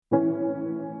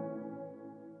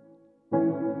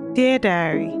Dear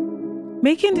Diary,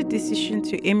 making the decision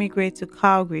to immigrate to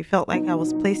Calgary felt like I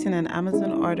was placing an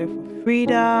Amazon order for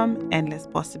freedom, endless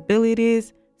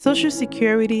possibilities, social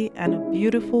security, and a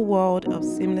beautiful world of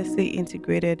seamlessly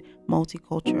integrated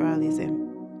multiculturalism.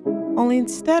 Only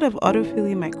instead of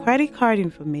autofilling my credit card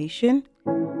information,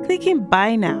 clicking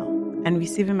buy now, and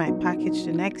receiving my package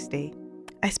the next day,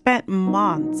 I spent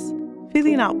months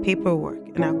filling out paperwork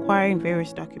and acquiring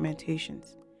various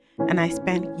documentations. And I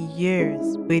spent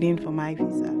years waiting for my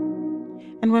visa.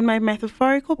 And when my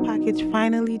metaphorical package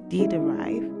finally did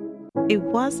arrive, it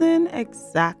wasn't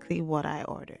exactly what I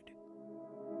ordered.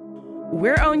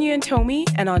 We're Onyie and Tomi,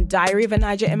 and on Diary of a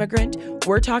Niger Immigrant,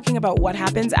 we're talking about what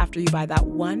happens after you buy that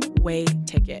one-way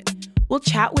ticket. We'll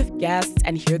chat with guests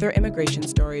and hear their immigration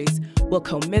stories. We'll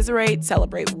commiserate,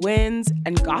 celebrate wins,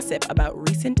 and gossip about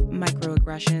recent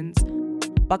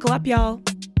microaggressions. Buckle up, y'all.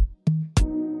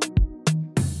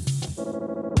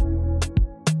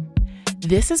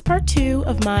 This is part 2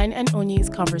 of mine and Onyie's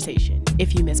conversation.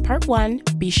 If you missed part 1,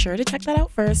 be sure to check that out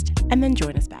first and then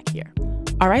join us back here.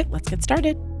 All right, let's get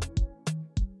started.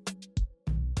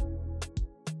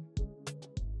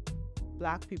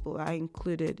 Black people are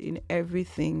included in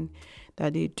everything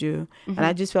that they do. Mm-hmm. And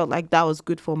I just felt like that was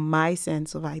good for my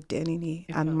sense of identity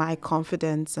and my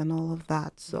confidence and all of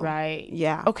that. So, right.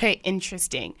 Yeah. Okay,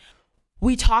 interesting.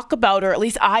 We talk about, or at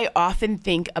least I often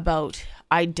think about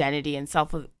identity and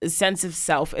sense of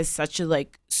self as such a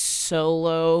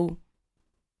solo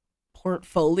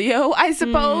portfolio, I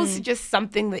suppose, just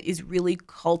something that is really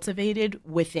cultivated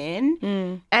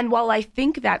within. And while I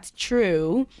think that's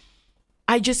true,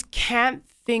 I just can't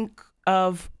think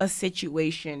of a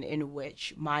situation in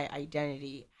which my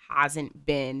identity hasn't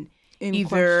been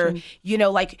either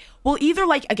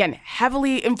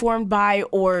heavily informed by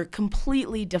or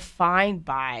completely defined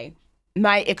by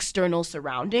my external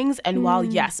surroundings. And while,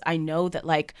 yes, I know that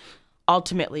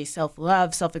ultimately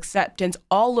self-love, self-acceptance,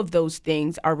 all of those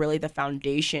things are really the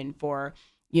foundation for,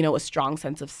 a strong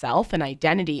sense of self and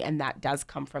identity. And that does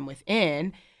come from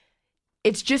within.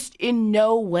 It's just in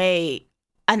no way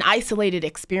an isolated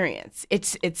experience.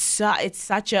 It's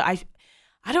such a,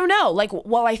 I don't know,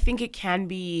 while I think it can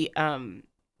be,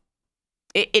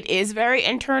 it is very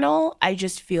internal, I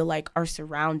just feel like our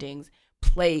surroundings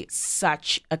play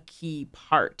such a key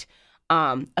part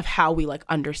of how we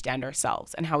understand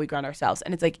ourselves and how we ground ourselves.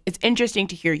 And it's interesting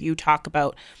to hear you talk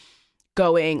about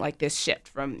going this shift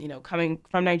from, coming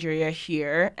from Nigeria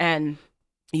here and,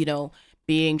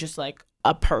 being just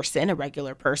a person, a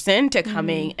regular person, to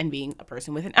coming and being a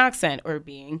person with an accent, or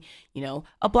being,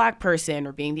 a Black person,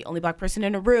 or being the only Black person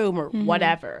in a room, or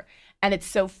whatever. And it's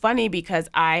so funny because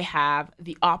I have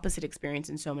the opposite experience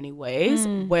in so many ways,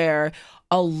 where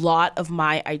a lot of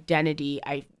my identity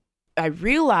I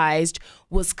realized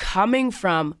was coming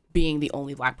from being the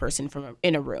only Black person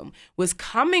in a room, was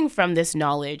coming from this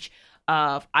knowledge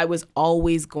of I was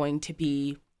always going to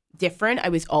be different. I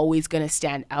was always going to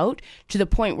stand out, to the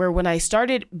point where when I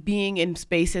started being in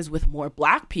spaces with more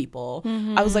Black people,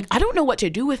 I was I don't know what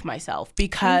to do with myself,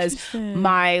 because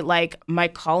my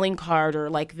calling card,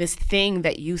 or this thing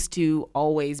that used to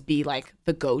always be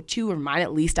the go-to, or mine,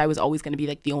 at least I was always going to be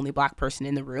the only Black person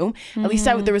in the room. At least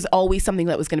there was always something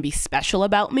that was going to be special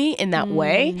about me in that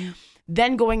way.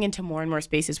 Then going into more and more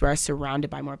spaces where I was surrounded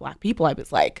by more Black people, I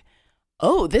was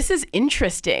oh, this is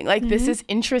interesting. This is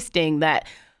interesting that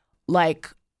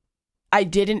I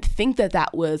didn't think that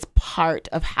was part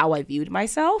of how I viewed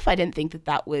myself. I didn't think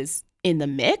that was in the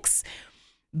mix,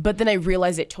 but then I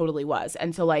realized it totally was.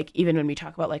 And so even when we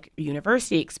talk about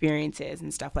university experiences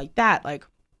and stuff like that,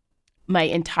 my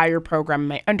entire program in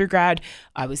my undergrad,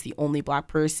 I was the only Black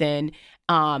person.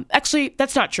 Actually,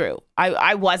 that's not true.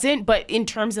 I wasn't, but in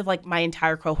terms of my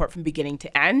entire cohort from beginning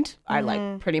to end,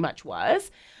 I pretty much was.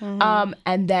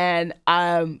 And then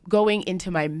going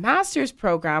into my master's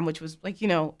program, which was I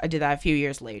did that a few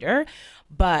years later,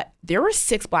 but there were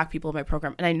 6 Black people in my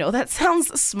program. And I know that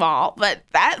sounds small, but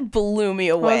that blew me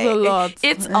away. It was a lot.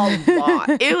 It's a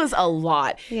lot. It was a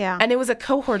lot. Yeah. And it was a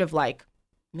cohort of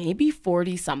maybe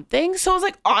 40 something. So I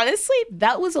was honestly,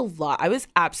 that was a lot. I was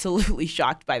absolutely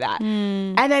shocked by that.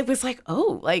 And I was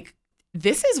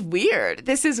this is weird.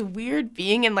 This is weird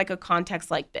being in a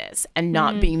context like this and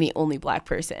not being the only Black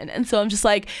person. And so I'm just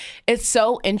it's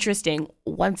so interesting,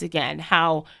 once again,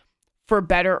 how, for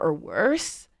better or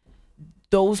worse,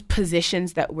 those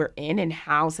positions that we're in and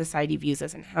how society views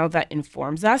us and how that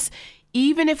informs us,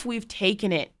 even if we've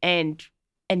taken it and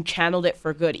channeled it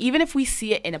for good, even if we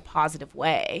see it in a positive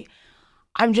way,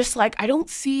 I'm just I don't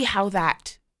see how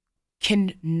that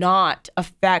can not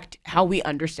affect how we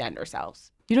understand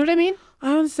ourselves. You know what I mean?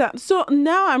 I understand. So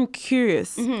now I'm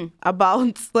curious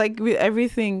about like with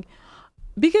everything,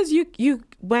 because you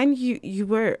when you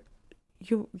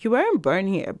weren't born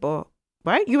here, but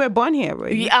right? You were born here,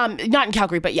 right? Not in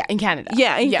Calgary, but yeah, in Canada.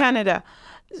 Yeah, in Canada.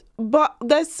 But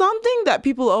there's something that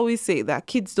people always say, that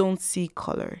kids don't see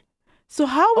color. So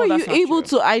how were you that's not able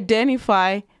true. to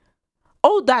identify?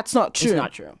 Oh, that's not true. It's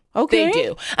not true. Okay. They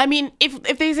do. I mean,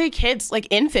 if they say kids, like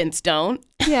infants don't.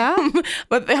 Yeah.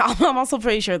 But I'm also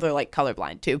pretty sure they're like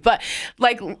colorblind too. But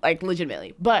like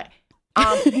legitimately. But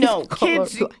no,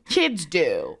 kids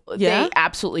do. Yeah? They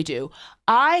absolutely do.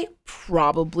 I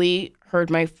probably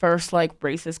heard my first like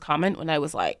racist comment when I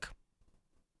was like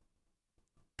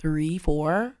 3,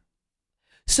 4.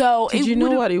 So Did you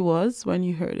know what it was when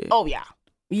you heard it? Oh yeah.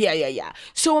 Yeah.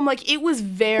 So I'm like, it was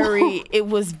very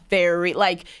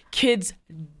like kids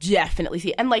definitely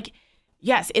see. And like,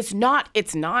 yes, it's not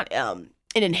an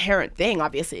inherent thing.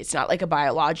 Obviously, it's not like a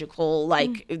biological,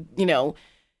 like,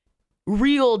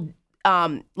 real,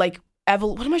 like,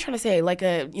 what am I trying to say? Like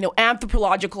a,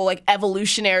 anthropological, like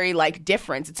evolutionary, like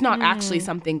difference. It's not actually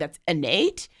something that's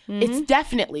innate. It's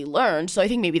definitely learned. So I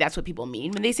think maybe that's what people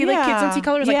mean when they say like kids don't see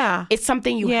colors. Like it's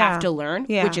something you have to learn,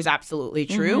 which is absolutely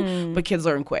true. But kids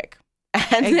learn quick.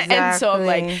 And so I'm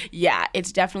like, yeah,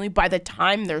 it's definitely by the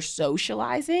time they're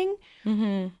socializing,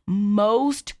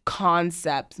 most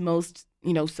concepts, most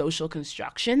social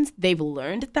constructions they've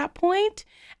learned at that point.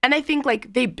 And I think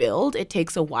like they build, it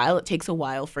takes a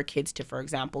while for kids to, for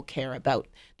example, care about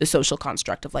the social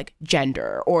construct of like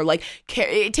gender, or like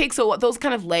it takes those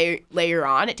kind of layer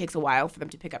on. It takes a while for them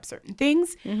to pick up certain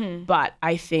things. But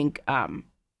I think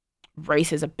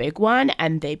race is a big one,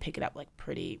 and they pick it up like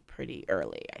pretty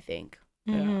early, I think.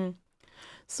 Yeah.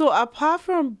 So apart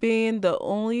from being the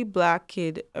only Black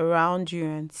kid around you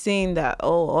and seeing that,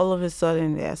 all of a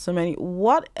sudden there are so many,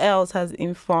 what else has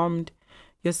informed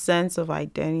your sense of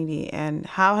identity, and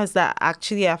how has that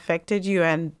actually affected you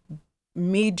and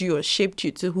made you or shaped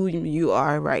you to who you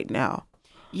are right now?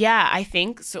 Yeah, I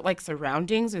think so. Like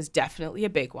surroundings is definitely a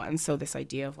big one. So this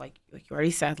idea of like you already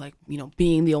said, like,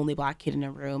 being the only Black kid in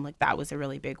a room, like that was a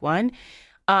really big one.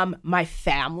 My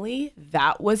family,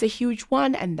 that was a huge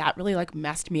one. And that really like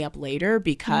messed me up later,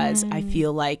 because I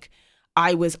feel like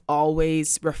I was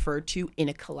always referred to in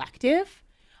a collective,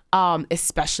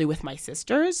 especially with my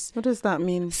sisters. What does that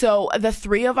mean? So the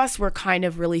three of us were kind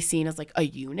of really seen as like a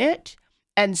unit.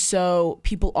 And so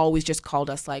people always just called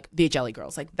us like the Jelly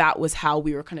Girls. Like that was how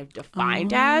we were kind of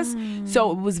defined as.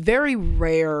 So it was very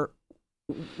rare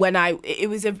it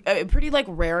was a pretty like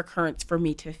rare occurrence for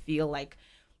me to feel like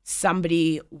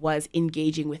somebody was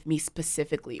engaging with me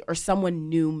specifically, or someone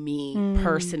knew me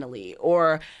personally,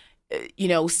 or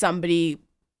somebody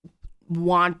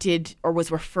wanted or was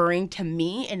referring to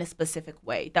me in a specific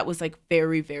way. That was like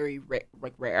very, very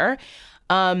rare.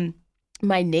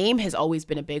 My name has always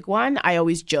been a big one. I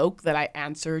always joke that I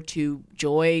answer to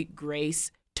Joy,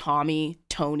 Grace, Tomi,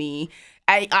 Tony.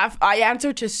 I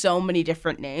answer to so many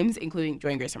different names, including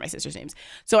Joy and Grace are my sister's names.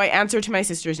 So I answer to my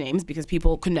sister's names because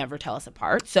people could never tell us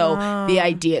apart. So the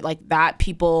idea like that,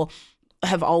 people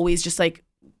have always just like,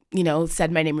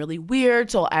 said my name really weird.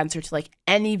 So I'll answer to like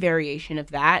any variation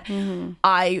of that.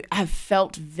 I have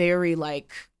felt very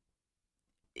like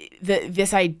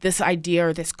this idea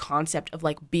or this concept of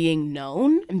like being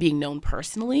known and being known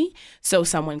personally. So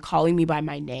someone calling me by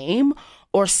my name,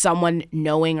 or someone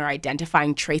knowing or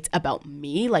identifying traits about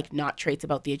me, like not traits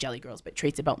about the Jelly Girls, but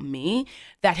traits about me,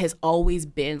 that has always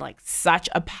been like such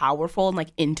a powerful and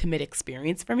like intimate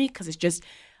experience for me, because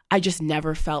I just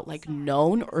never felt like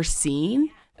known or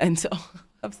seen. And so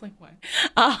I was like, what?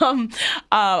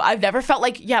 I've never felt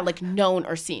like known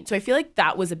or seen. So I feel like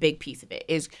that was a big piece of it,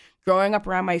 is growing up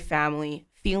around my family,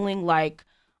 feeling like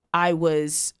I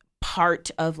was part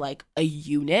of like a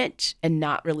unit and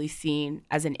not really seen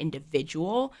as an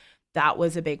individual. That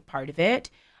was a big part of it.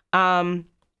 And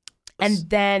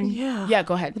then, yeah,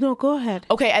 go ahead. No, go ahead.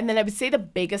 Okay, and then I would say the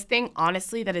biggest thing,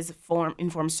 honestly, that has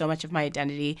informed so much of my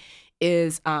identity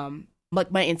is like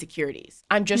my insecurities.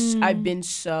 I've been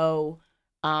so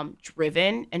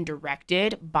driven and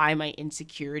directed by my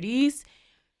insecurities.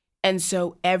 And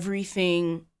so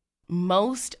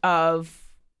most of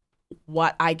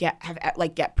what I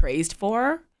get praised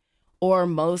for, or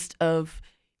most of,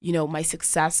 my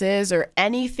successes, or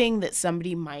anything that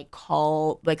somebody might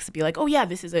call, like, be like, oh yeah,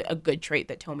 this is a good trait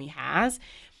that Tomi has.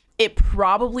 It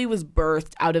probably was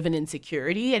birthed out of an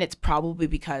insecurity, and it's probably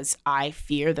because I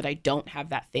fear that I don't have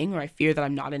that thing, or I fear that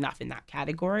I'm not enough in that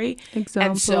category.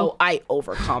 Example. And so I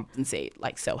overcompensate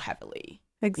like so heavily.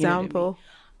 Example.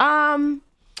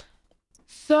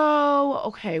 So,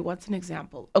 okay, what's an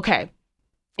example? Okay.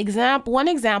 One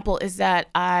example is that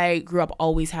I grew up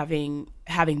always having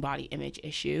body image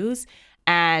issues,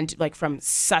 and like from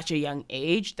such a young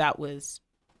age, that was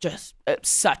just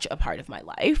such a part of my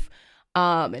life.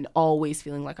 And always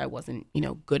feeling like I wasn't,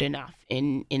 good enough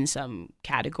in some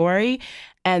category.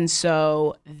 And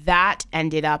so that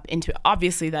ended up into,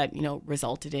 obviously that,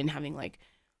 resulted in having like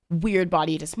weird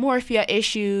body dysmorphia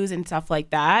issues and stuff like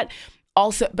that.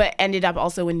 Also, but ended up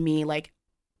also in me like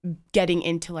getting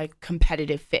into like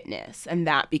competitive fitness, and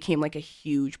that became like a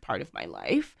huge part of my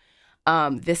life.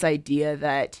 This idea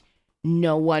that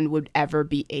no one would ever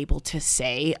be able to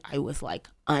say I was like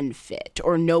unfit,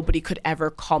 or nobody could ever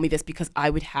call me this because I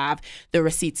would have the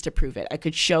receipts to prove it. I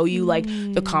could show you like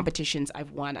the competitions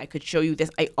I've won. I could show you this.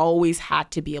 I always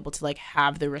had to be able to like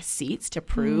have the receipts to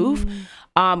prove.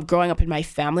 Growing up in my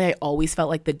family, I always felt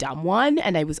like the dumb one,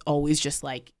 and I was always just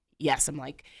like, yes, I'm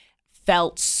like,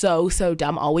 felt so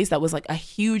dumb always. That was like a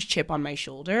huge chip on my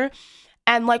shoulder.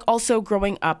 And like also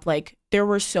growing up, like there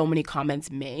were so many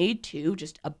comments made too,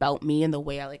 just about me and the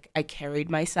way I carried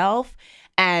myself,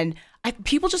 and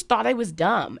people just thought I was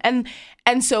dumb, and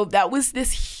so that was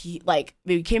this it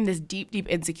became this deep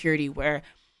insecurity where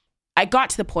I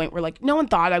got to the point where like no one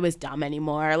thought I was dumb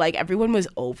anymore, like everyone was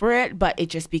over it, but it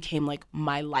just became like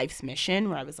my life's mission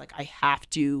where I was like, I have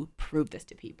to prove this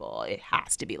to people. It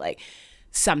has to be like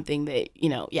something that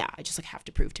I just like have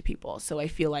to prove to people. So I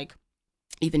feel like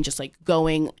even just like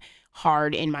going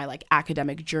hard in my like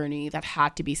academic journey, that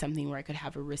had to be something where I could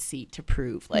have a receipt to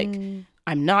prove like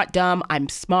I'm not dumb, I'm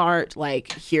smart,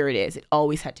 like here it is. It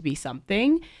always had to be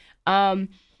something. And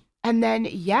then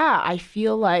I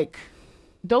feel like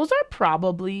those are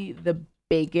probably the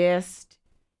biggest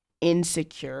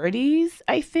insecurities,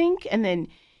 I think. And then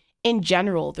in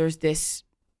general, there's this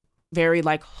very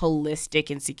like holistic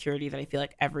insecurity that I feel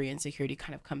like every insecurity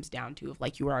kind of comes down to, of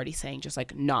like you were already saying, just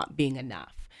like not being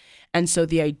enough. And so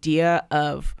the idea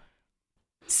of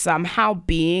somehow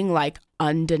being like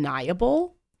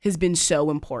undeniable has been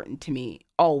so important to me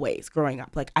always growing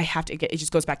up. Like I have to it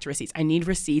just goes back to receipts. I need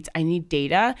receipts. I need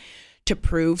data to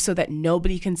prove, so that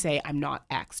nobody can say I'm not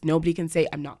X. Nobody can say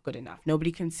I'm not good enough.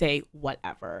 Nobody can say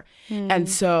whatever. And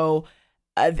so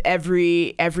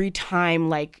every time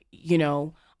like,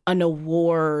 an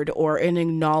award or an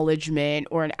acknowledgement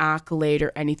or an accolade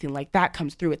or anything like that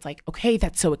comes through, it's like, okay,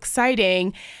 that's so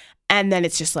exciting. And then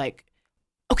it's just like,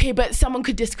 okay, but someone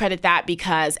could discredit that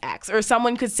because X, or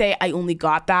someone could say I only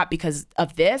got that because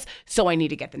of this, so I need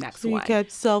to get the next one. You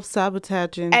get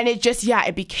self-sabotaging. And it just,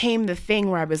 it became the thing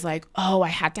where I was like, oh, I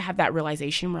had to have that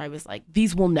realization where I was like,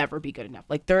 these will never be good enough.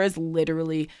 Like there is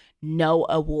literally no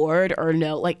award or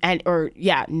no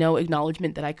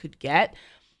acknowledgement that I could get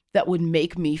that would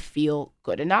make me feel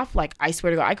good enough. Like I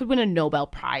swear to God, I could win a Nobel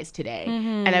Prize today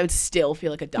and I would still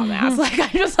feel like a dumbass. Like I'm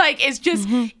just like, it's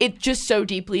just so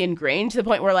deeply ingrained to the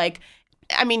point where like,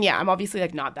 I mean, I'm obviously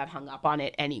like not that hung up on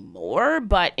it anymore,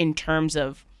 but in terms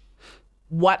of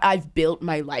what I've built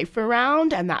my life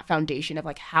around and that foundation of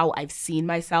like how I've seen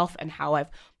myself and how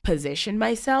I've positioned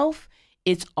myself,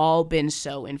 it's all been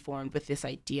so informed with this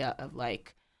idea of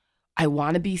like, I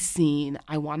want to be seen,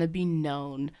 I want to be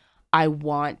known, I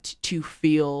want to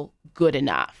feel good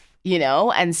enough,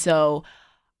 And so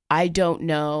I don't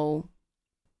know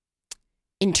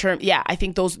I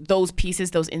think those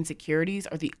pieces, those insecurities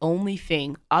are the only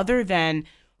thing other than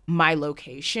my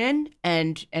location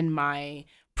and my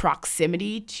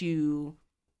proximity to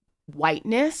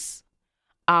whiteness.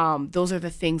 Those are the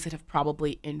things that have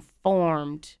probably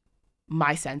informed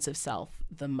my sense of self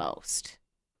the most.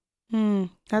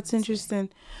 That's interesting.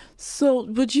 So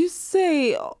would you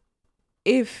say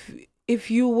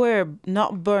if you were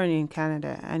not born in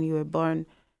Canada and you were born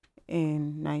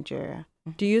in Nigeria,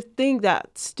 do you think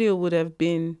that still would have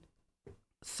been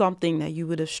something that you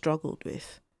would have struggled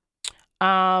with?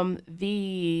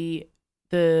 The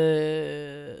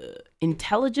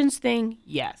intelligence thing,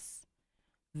 yes.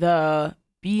 The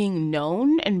being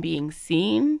known and being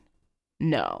seen,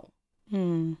 no.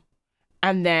 And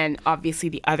then obviously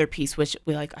the other piece, which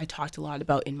I talked a lot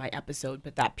about in my episode,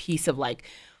 but that piece of like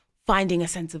finding a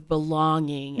sense of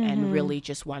belonging and really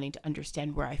just wanting to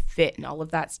understand where I fit and all of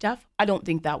that stuff, I don't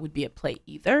think that would be at play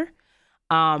either.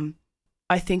 I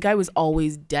think I was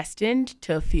always destined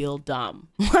to feel dumb.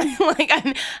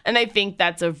 And I think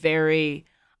that's a very,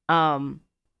 I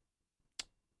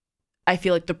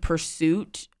feel like the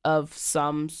pursuit of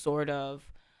some sort of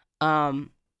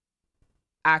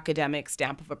academic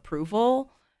stamp of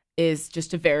approval is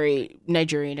just a very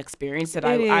Nigerian experience that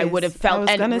I would have felt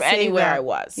anywhere I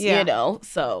was,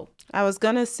 so. I was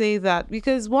going to say that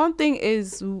because one thing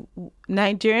is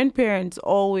Nigerian parents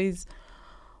always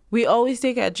we always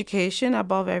take education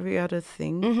above every other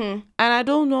thing. And I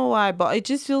don't know why, but it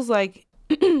just feels like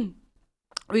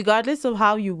regardless of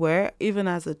how you were, even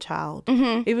as a child,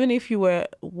 even if you were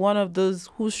one of those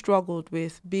who struggled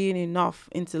with being enough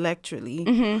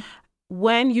intellectually,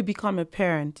 when you become a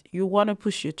parent, you want to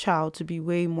push your child to be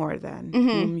way more than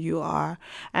whom you are.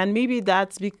 And maybe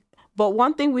that's but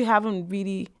one thing we haven't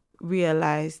really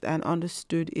realized and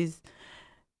understood is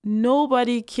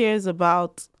nobody cares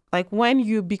about, like, when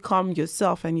you become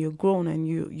yourself and you're grown and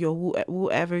you're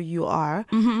whoever you are,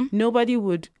 nobody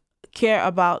would care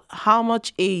about how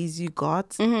much A's you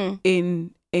got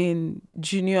in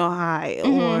junior high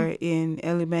or in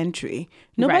elementary.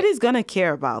 Nobody's gonna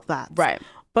care about that. Right.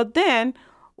 But then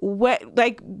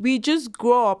we just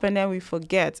grow up and then we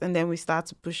forget, and then we start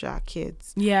to push our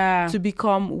kids to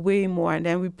become way more, and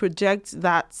then we project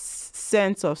that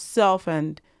sense of self,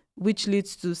 and which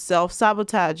leads to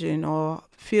self-sabotaging or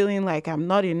feeling like I'm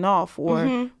not enough,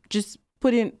 or just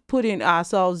putting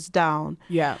ourselves down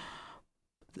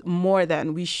more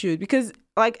than we should, because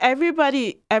like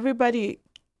everybody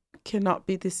cannot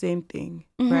be the same thing,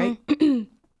 right?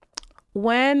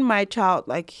 When my child,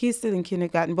 like, he's still in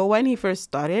kindergarten, but when he first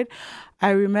started,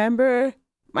 I remember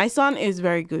my son is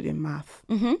very good in math,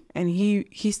 and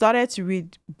he started to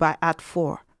read at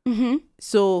 4.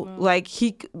 So like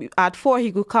at 4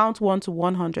 he could count 1 to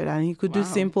 100 and he could do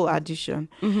simple addition.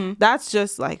 That's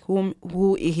just like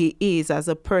who he is as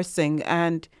a person.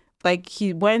 And like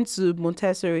he went to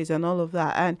Montessori's and all of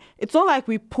that, and it's not like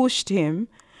we pushed him.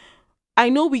 I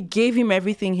know we gave him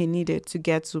everything he needed to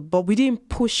get to, but we didn't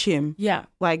push him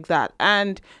like that.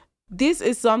 And this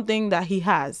is something that he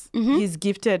has. He's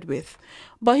gifted with.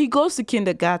 But he goes to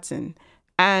kindergarten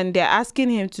and they're asking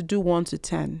him to do 1 to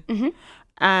 10.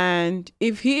 And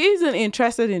if he isn't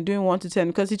interested in doing 1 to 10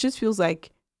 because he just feels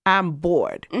like, I'm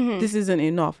bored, this isn't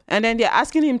enough. And then they're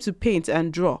asking him to paint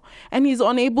and draw, and he's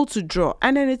unable to draw.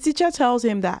 And then the teacher tells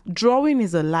him that drawing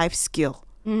is a life skill.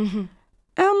 And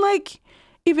I'm like,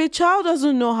 if a child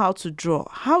doesn't know how to draw,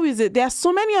 how is it? There are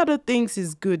so many other things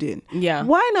he's good in.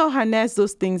 Why not harness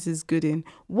those things he's good in?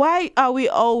 Why are we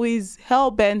always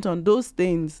hell-bent on those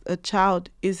things a child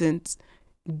isn't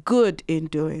good in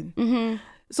doing?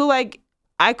 So like,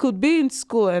 I could be in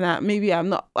school and maybe I'm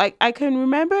not. Like, I can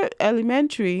remember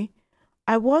elementary,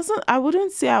 I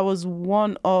wouldn't say I was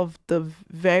one of the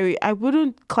I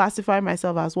wouldn't classify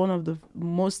myself as one of the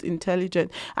most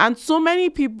intelligent. And so many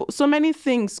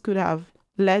things could have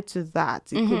led to that.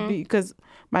 It could be because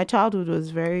my childhood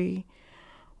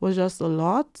was just a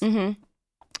lot.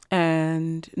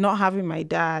 And not having my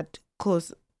dad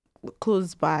close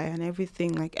by and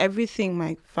everything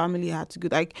my family had to go.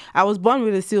 Like, I was born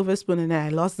with a silver spoon and then I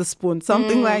lost the spoon,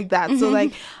 something like that. So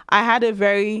like, I had a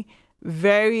very,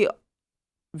 very,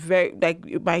 very, like,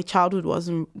 my childhood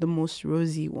wasn't the most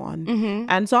rosy one.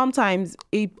 And sometimes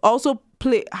it also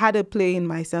had a play in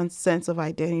my sense of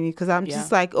identity, because I'm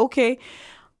just like, okay,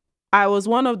 I was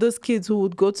one of those kids who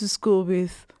would go to school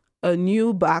with a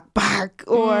new backpack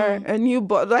or a new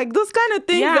like those kind of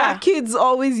things that kids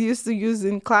always used to use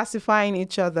in classifying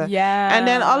each other. And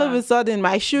then all of a sudden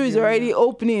my shoe is already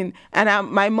opening and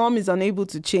my mom is unable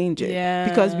to change it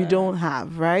because we don't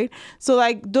have, right? So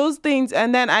like those things.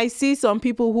 And then I see some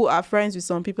people who are friends with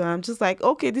some people and I'm just like,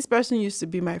 okay, this person used to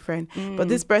be my friend, but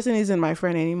this person isn't my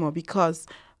friend anymore because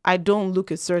I don't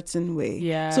look a certain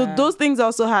way. So those things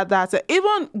also had that. So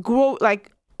even grow,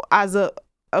 like, as a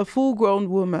full-grown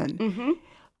woman,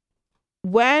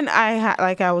 when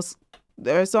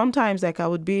there are sometimes like I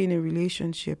would be in a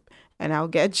relationship and I'll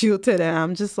get jilted and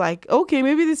I'm just like, okay,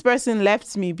 maybe this person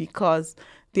left me because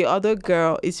the other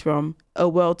girl is from a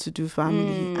well-to-do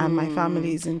family and my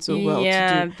family isn't so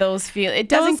well-to-do. Those feel, it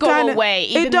doesn't go away.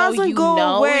 It doesn't go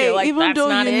away, like, even though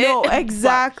you know.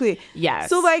 Exactly. Yes.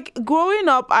 So like growing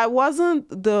up, I wasn't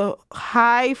the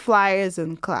high flyers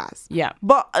in class.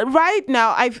 But right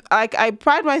now, I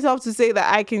pride myself to say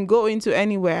that I can go into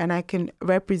anywhere and I can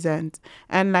represent.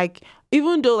 And like,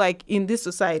 even though like in this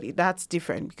society, that's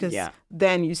different because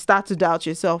then you start to doubt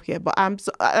yourself here. But I'm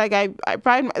so, like, I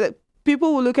pride myself.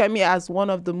 People will look at me as one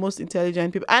of the most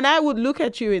intelligent people, and I would look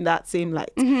at you in that same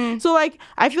light. So like,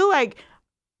 I feel like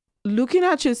looking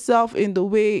at yourself in the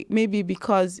way, maybe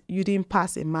because you didn't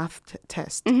pass a math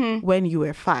test when you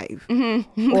were 5,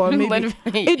 or maybe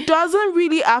it doesn't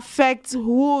really affect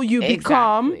who you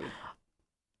become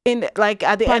in, like,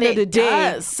 at the end of the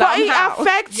day. But it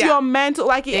affects your mental,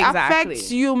 like, it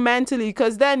affects you mentally,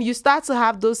 because then you start to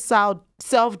have those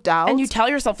self-doubt. And you tell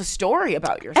yourself a story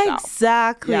about yourself.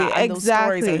 Exactly. And those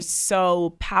stories are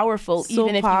so powerful. So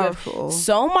even if powerful. you have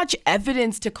so much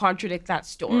evidence to contradict that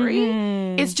story,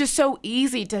 it's just so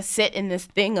easy to sit in this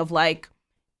thing of like,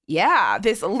 yeah,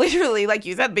 this literally, like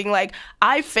you said, being like,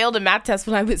 I failed a math test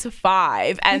when I was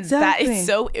 5, and that is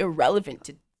so irrelevant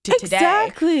to today.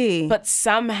 Exactly. But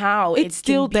somehow it's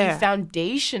still can be there.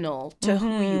 foundational to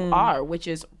who you are, which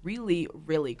is really,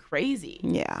 really crazy.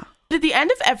 Yeah. At the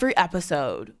end of every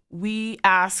episode, we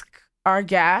ask our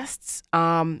guests,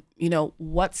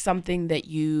 what's something that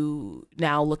you,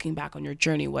 now looking back on your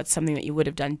journey, what's something that you would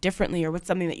have done differently, or what's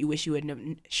something that you wish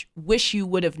you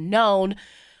would have known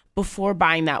before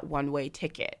buying that one-way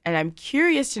ticket. And I'm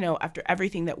curious to know, after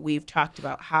everything that we've talked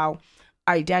about, how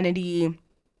identity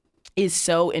is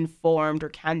so informed, or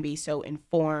can be so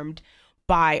informed,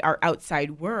 by our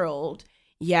outside world,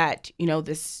 yet,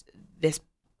 this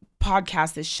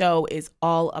podcast, this show is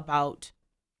all about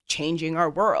changing our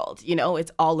world.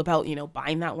 It's all about,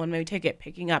 buying that one-way ticket,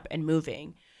 picking up and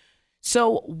moving.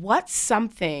 So what's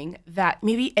something that,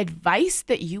 maybe advice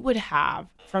that you would have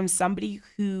from somebody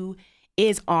who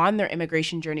is on their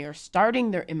immigration journey or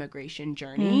starting their immigration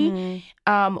journey?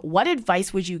 What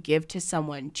advice would you give to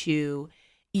someone to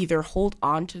either hold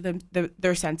on to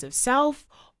their sense of self,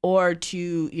 or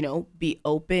to, be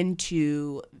open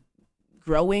to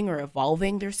growing or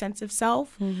evolving their sense of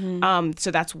self?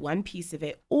 So that's one piece of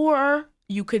it. Or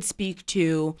you could speak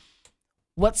to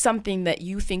what's something that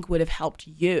you think would have helped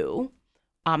you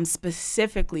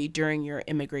specifically during your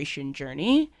immigration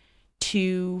journey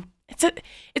to...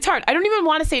 It's hard. I don't even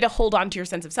want to say to hold on to your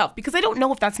sense of self, because I don't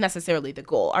know if that's necessarily the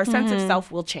goal. Our sense of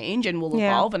self will change and will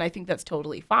evolve, and I think that's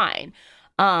totally fine.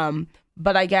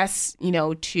 But I guess,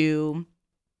 to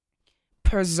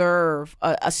preserve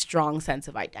a strong sense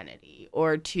of identity,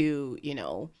 or to,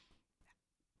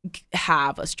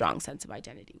 have a strong sense of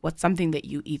identity. What's something that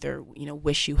you either,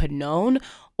 wish you had known,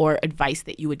 or advice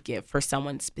that you would give for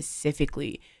someone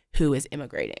specifically who is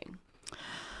immigrating?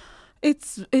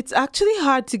 It's actually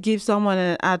hard to give someone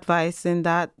an advice in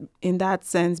that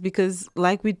sense, because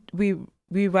like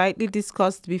we rightly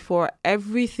discussed before,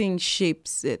 everything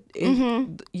shapes it.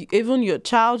 Even your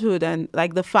childhood and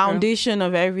like the foundation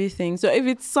of everything. So if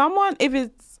it's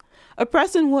a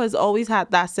person who has always had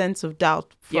that sense of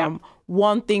doubt from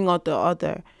one thing or the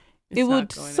other, it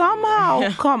would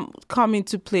somehow come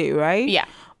into play, right? Yeah.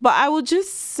 But I would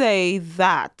just say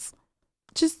that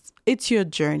it's your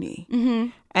journey.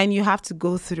 And you have to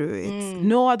go through it.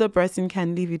 No other person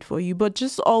can leave it for you. But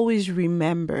just always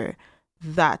remember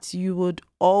that you would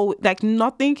always, like,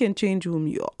 nothing can change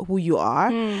who you are.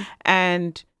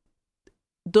 And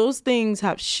those things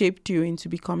have shaped you into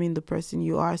becoming the person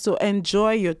you are. So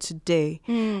enjoy your today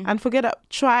and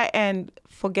try and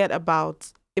forget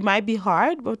about, it might be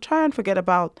hard, but try and forget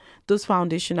about those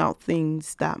foundational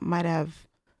things that might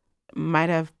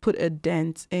have put a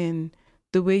dent in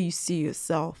the way you see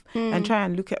yourself, and try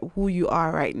and look at who you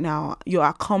are right now, your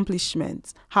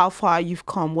accomplishments, how far you've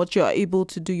come, what you're able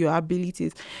to do, your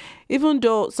abilities. Even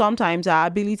though sometimes our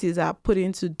abilities are put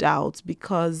into doubt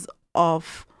because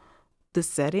of the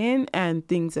setting and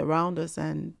things around us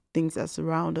and things that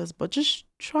surround us, but just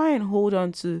try and hold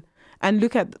on to and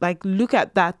look at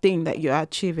that thing that you're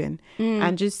achieving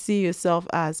and just see yourself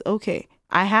as, okay,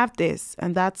 I have this,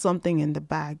 and that's something in the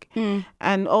bag.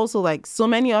 And also, like, so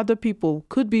many other people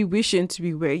could be wishing to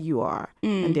be where you are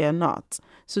and they're not.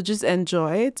 So just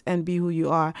enjoy it and be who you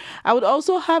are. I would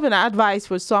also have an advice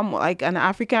for some, like, an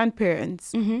African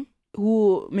parents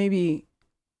who maybe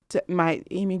might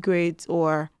immigrate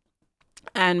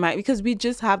because we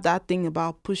just have that thing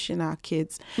about pushing our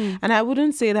kids. And I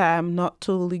wouldn't say that I'm not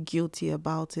totally guilty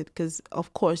about it, because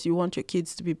of course you want your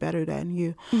kids to be better than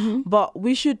you. But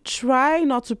we should try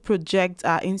not to project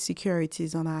our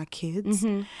insecurities on our kids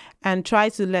and try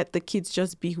to let the kids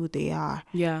just be who they are.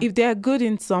 If they're good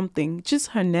in something, just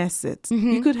harness it.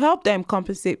 You could help them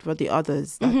compensate for the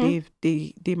others that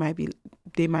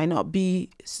they might not be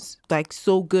like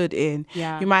so good in.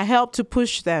 You might help to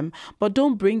push them, but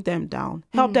don't bring them down.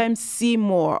 Help them see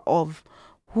more of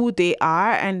who they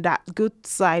are and that good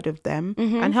side of them,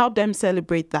 and help them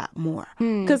celebrate that more.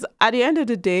 Because at the end of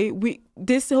the day,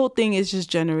 this whole thing is just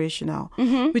generational.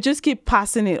 We just keep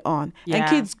passing it on, and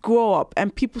kids grow up,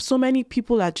 and so many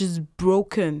people are just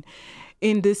broken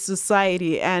in this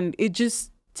society, and it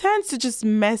just tends to just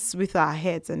mess with our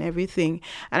heads and everything.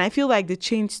 And I feel like the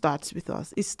change starts with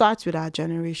us. It starts with our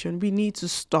generation. We need to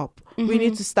stop. We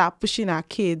need to start pushing our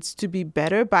kids to be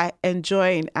better by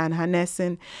enjoying and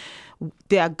harnessing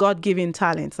their God-given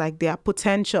talents, like their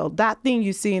potential, that thing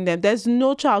you see in them. There's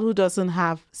no child who doesn't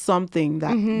have something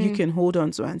that you can hold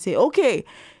on to and say, okay,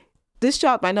 this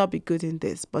child might not be good in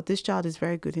this, but this child is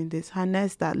very good in this.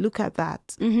 Harness that, look at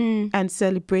that, and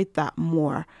celebrate that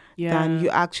more than you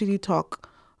actually talk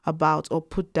about or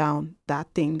put down that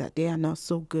thing that they are not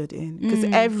so good in. Because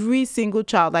every single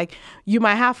child, like you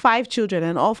might have 5 children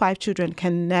and all 5 children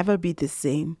can never be the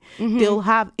same.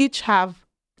 They'll each have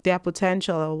their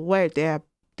potential or where they're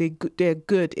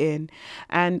good in,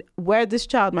 and where this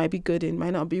child might be good in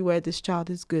might not be where this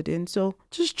child is good in. So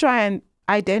just try and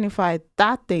identify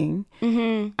that thing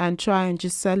and try and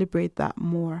just celebrate that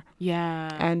more.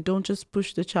 And don't just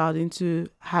push the child into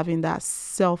having that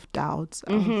self-doubt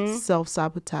and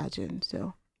self-sabotaging.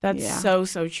 So that's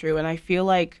so true. And I feel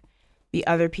like the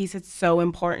other piece, it's so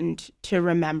important to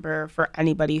remember for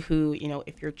anybody who, you know,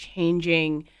 if you're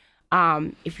changing,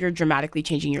 if you're dramatically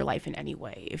changing your life in any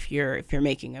way, if you're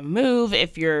making a move,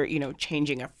 if you're, you know,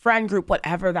 changing a friend group,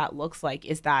 whatever that looks like,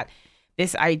 is that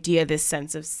this idea, this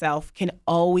sense of self can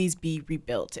always be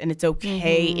rebuilt. And it's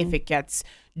okay if it gets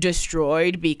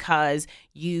destroyed because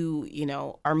you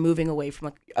know, are moving away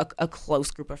from a close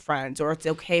group of friends, or it's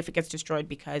okay if it gets destroyed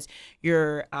because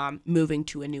you're moving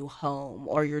to a new home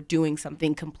or you're doing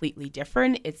something completely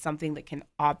different. It's something that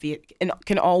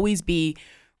can always be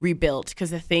rebuilt,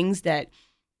 because the things that,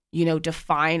 you know,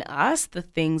 define us, the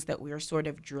things that we're sort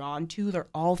of drawn to, they're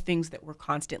all things that we're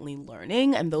constantly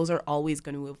learning, and those are always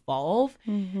going to evolve.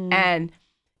 And,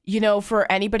 you know,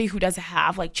 for anybody who does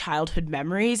have like childhood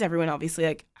memories, everyone obviously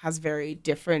like has very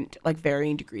different, like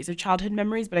varying degrees of childhood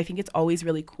memories, but I think it's always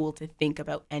really cool to think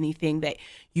about anything that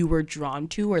you were drawn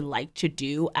to or liked to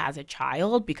do as a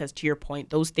child, because to your point,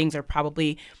 those things are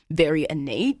probably very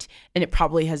innate, and it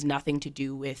probably has nothing to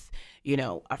do with, you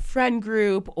know, a friend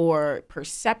group or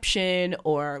perception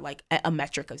or like a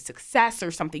metric of success or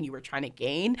something you were trying to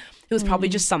gain. It was probably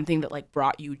just something that like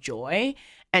brought you joy.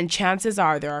 And chances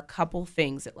are there are a couple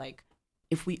things that, like,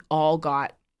 if we all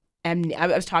got I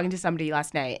was talking to somebody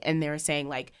last night and they were saying,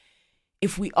 like,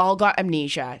 if we all got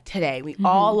amnesia today, we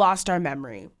all lost our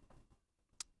memory,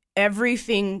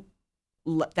 everything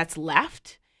that's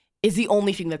left is the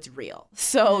only thing that's real.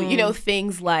 So, you know,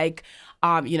 things like,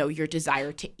 you know, your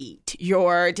desire to eat,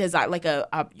 your desire, like a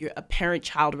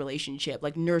parent-child relationship,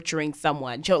 like nurturing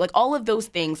someone, like all of those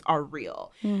things are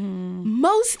real.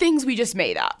 Most things we just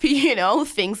made up, you know,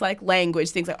 things like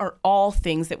language, things like are all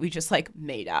things that we just like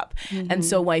made up. And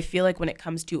so I feel like when it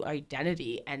comes to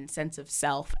identity and sense of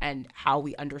self and how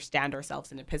we understand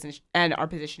ourselves in a position and our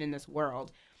position in this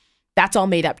world, that's all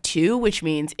made up too, which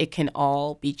means it can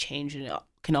all be changed and it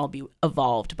can all be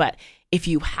evolved. But if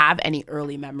you have any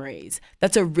early memories,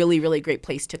 that's a really, really great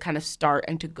place to kind of start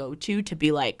and to go to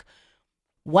be like,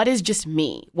 what is just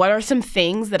me? What are some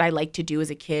things that I like to do as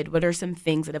a kid? What are some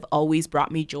things that have always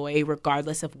brought me joy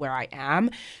regardless of where I am?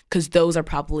 Because those are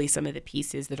probably some of the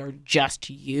pieces that are just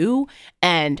you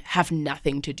and have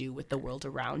nothing to do with the world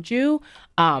around you.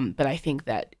 But I think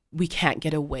that we can't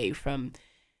get away from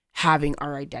having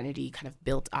our identity kind of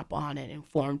built up on and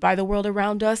informed by the world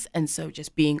around us. And so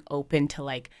just being open to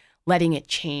like letting it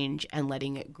change and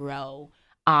letting it grow,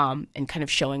 and kind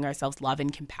of showing ourselves love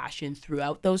and compassion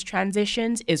throughout those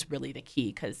transitions is really the key.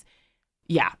 Because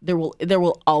there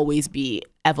will always be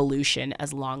evolution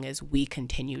as long as we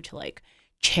continue to like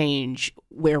change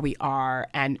where we are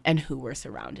and who we're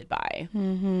surrounded by.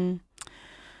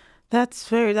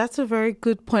 That's a very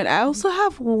good point. I also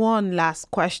have one last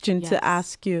question to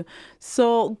ask you.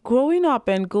 So growing up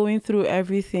and going through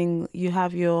everything, you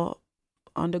have your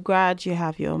undergrad, you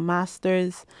have your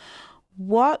master's.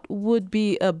 What would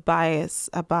be a bias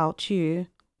about you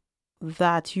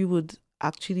that you would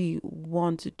actually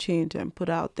want to change and put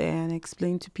out there and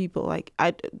explain to people? Like,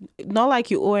 not like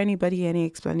you owe anybody any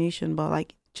explanation, but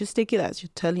like, just take it as you're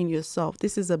telling yourself,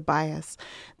 this is a bias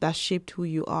that shaped who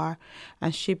you are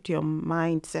and shaped your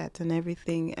mindset and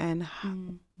everything. And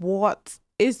what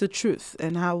is the truth,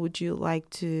 and how would you like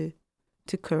to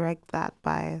correct that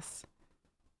bias?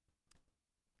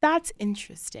 That's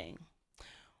interesting.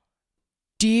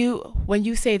 When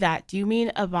you say that, do you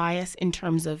mean a bias in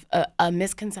terms of a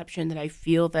misconception that I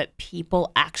feel that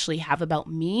people actually have about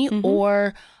me,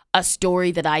 or a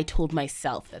story that I told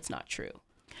myself that's not true?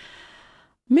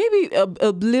 Maybe a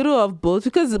little of both,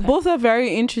 because both are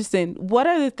very interesting. What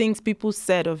are the things people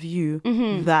said of you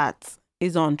that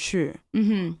is untrue?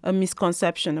 A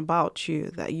misconception about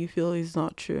you that you feel is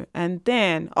not true. And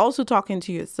then also talking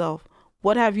to yourself,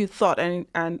 what have you thought and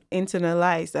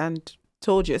internalized and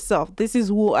told yourself, this is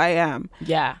who I am?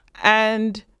 Yeah.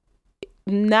 And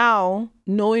now,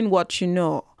 knowing what you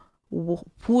know,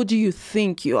 who do you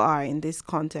think you are in this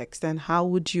context, and how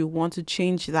would you want to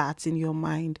change that in your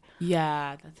mind?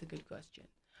 Yeah, that's a good question.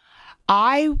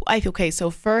 I okay, so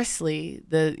firstly,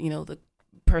 the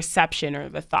perception or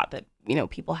the thought that,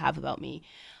 people have about me.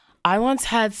 I once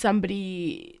had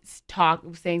somebody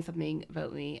saying something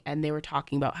about me, and they were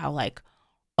talking about how, like,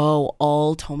 oh,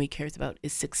 all Tomi cares about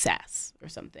is success or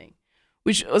something,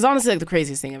 which was honestly like the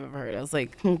craziest thing I've ever heard. I was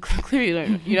like,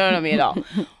 clearly you don't know me at all.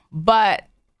 But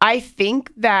I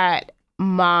think that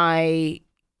my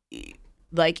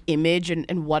like image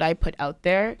and what I put out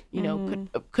there,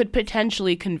 could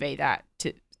potentially convey that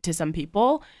to some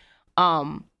people,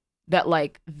 that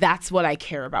like that's what I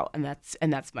care about, and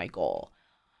that's my goal.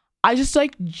 I just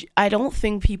like I don't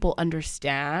think people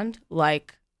understand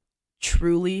like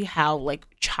truly how like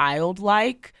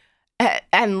childlike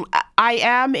and I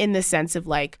am, in the sense of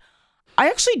like I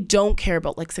actually don't care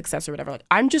about like success or whatever. Like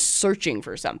I'm just searching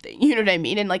for something. You know what I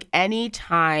mean? And like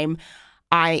anytime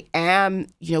I am,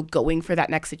 going for that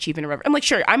next achievement or whatever. I'm like,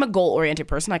 sure, I'm a goal-oriented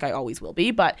person, like I always will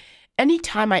be, but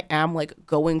anytime I am like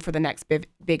going for the next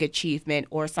big achievement,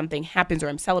 or something happens, or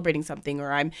I'm celebrating something,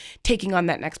 or I'm taking on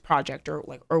that next project, or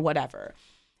whatever.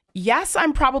 Yes,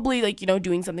 I'm probably like,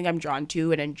 doing something I'm drawn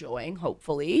to and enjoying,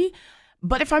 hopefully.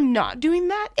 But if I'm not doing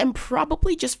that, I'm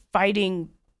probably just fighting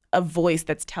a voice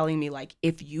that's telling me like,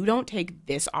 if you don't take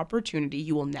this opportunity,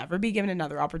 you will never be given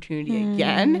another opportunity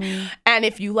again. And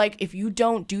if you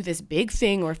don't do this big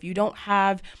thing, or if you don't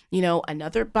have,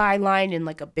 another byline in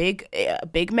like a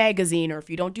big magazine, or if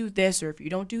you don't do this, or if you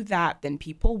don't do that, then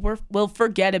people will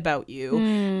forget about you,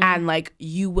 and like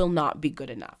you will not be good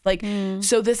enough. Like,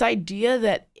 so this idea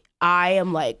that I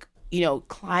am like,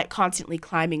 constantly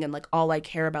climbing, and like all I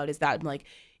care about is that, and like,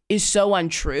 is so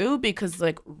untrue, because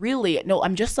like really, no,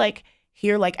 I'm just like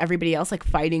here like everybody else, like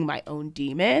fighting my own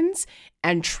demons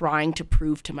and trying to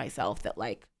prove to myself that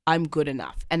like I'm good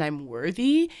enough and I'm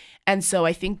worthy. And so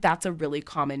I think that's a really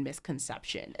common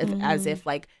misconception, as if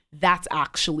like that's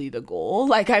actually the goal.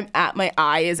 Like my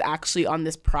eye is actually on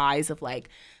this prize of like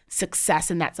success,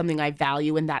 and that's something I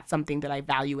value, and that's something that I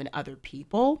value in other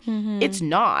people. It's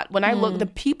not. When I look, the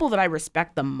people that I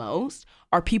respect the most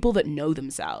are people that know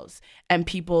themselves, and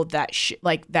people that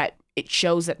that it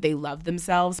shows that they love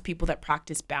themselves, people that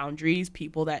practice boundaries,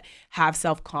 people that have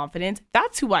self-confidence.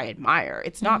 That's who I admire.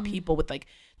 It's not people with like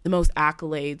the most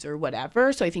accolades or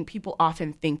whatever. So I think people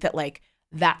often think that like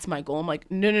that's my goal. I'm like,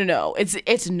 no,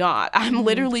 it's not. I'm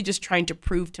literally just trying to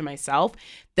prove to myself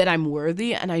that I'm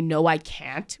worthy, and I know I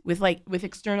can't with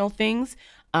external things.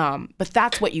 But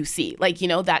that's what you see, like,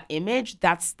 that image,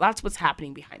 that's what's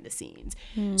happening behind the scenes.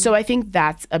 So I think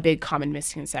that's a big common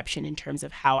misconception in terms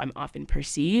of how I'm often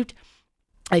perceived.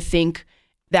 I think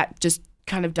that just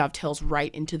kind of dovetails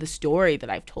right into the story that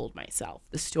I've told myself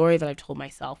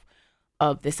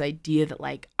of this idea that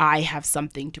like I have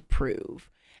something to prove.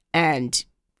 And,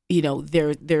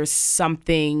 there's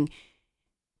something,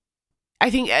 I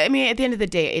mean, at the end of the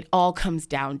day, it all comes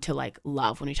down to like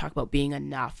love. When we talk about being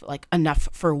enough, like enough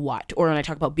for what? Or when I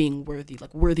talk about being worthy,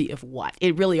 like worthy of what?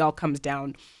 It really all comes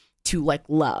down to like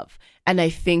love. And I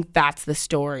think that's the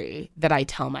story that I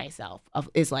tell myself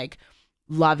is like,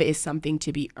 love is something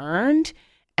to be earned.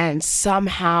 And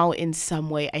somehow, in some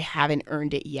way, I haven't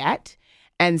earned it yet.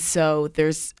 And so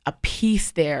there's a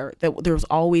piece there, that there's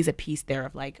always a piece there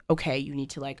of like, okay, you need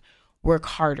to like work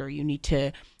harder. You need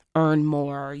to earn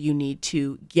more. You need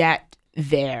to get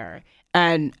there.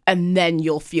 And then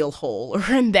you'll feel whole,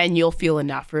 and then you'll feel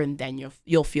enough, and then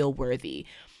you'll feel worthy.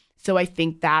 So I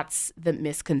think that's the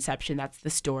misconception. That's the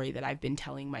story that I've been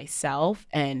telling myself.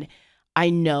 And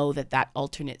I know that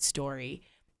alternate story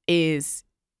is,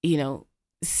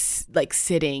 like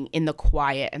sitting in the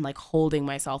quiet and like holding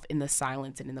myself in the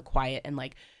silence and in the quiet and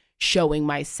like showing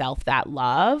myself that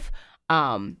love.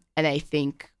 And I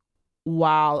think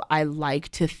while I like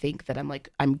to think that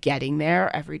I'm getting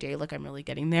there every day, like I'm really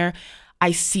getting there,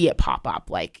 I see it pop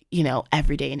up like,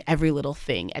 every day in every little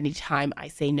thing. Anytime I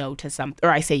say no to something,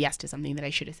 or I say yes to something that I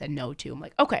should have said no to, I'm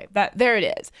like, okay, there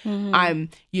it is.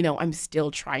 I'm still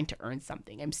trying to earn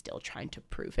something. I'm still trying to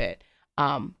prove it.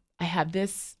 I have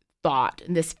this thought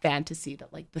and this fantasy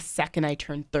that like the second I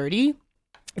turn 30,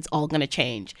 it's all gonna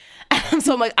change.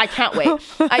 So I'm like, I can't wait.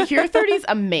 I hear 30 is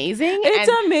amazing.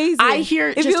 It's amazing. I hear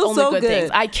it just only so good things.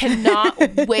 I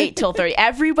cannot wait till 30.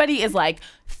 Everybody is like,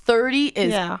 30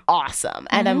 is awesome.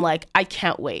 And I'm like, I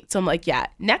can't wait. So I'm like, yeah,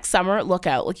 next summer, look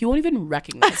out. Like, you won't even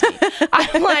recognize me.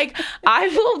 I'm like, I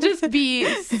will just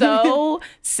be so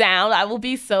sound. I will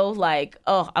be so like,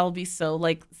 I will be so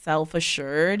like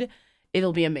self-assured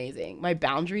it'll be amazing. My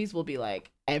boundaries will be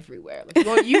like everywhere. Like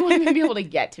you won't even be able to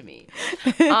get to me.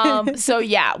 So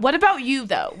yeah. What about you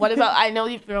though? What about, I know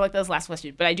you're like this last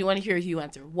question, but I do want to hear you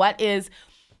answer. What is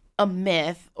a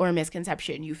myth or a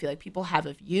misconception you feel like people have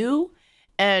of you?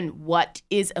 And what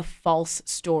is a false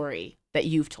story that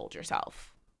you've told yourself?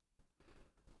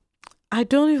 I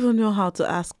don't even know how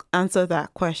to answer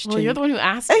that question. Well, you're the one who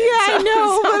asked it. Yeah, I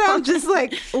know, but I'm just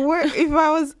like,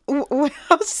 I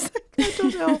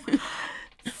don't know.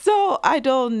 So I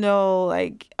don't know.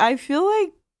 Like, I feel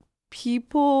like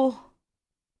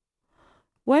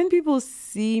when people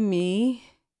see me,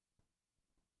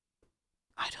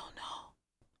 I don't know.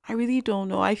 I really don't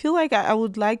know. I feel like I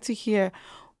would like to hear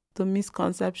the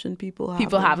misconception people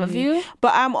have of you.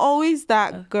 But I'm always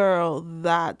that girl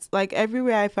that, like,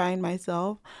 everywhere I find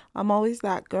myself, I'm always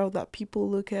that girl that people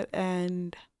look at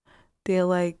and they're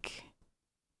like,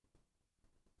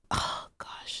 oh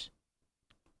gosh,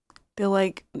 they're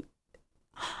like,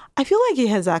 I feel like it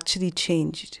has actually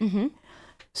changed. Mm-hmm.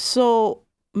 So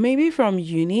maybe from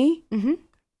uni, mm-hmm.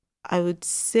 I would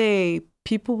say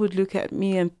people would look at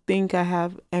me and think I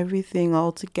have everything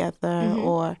all together, Mm-hmm.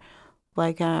 or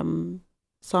like I'm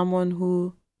someone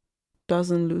who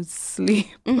doesn't lose sleep,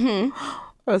 mm-hmm.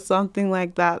 or something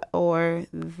like that, or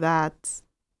that,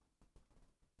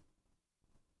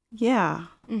 yeah.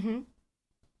 Mm-hmm.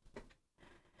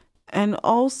 And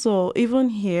also, even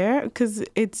here, because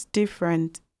it's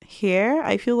different here,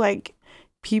 I feel like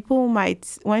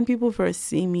when people first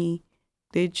see me,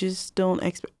 they just don't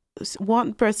expect.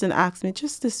 One person asked me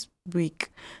just this week,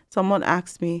 someone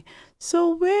asked me,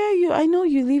 so where are you? I know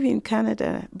you live in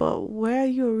Canada, but where are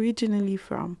you originally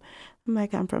from? I'm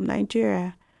like, I'm from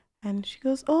Nigeria. And she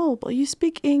goes, oh, but you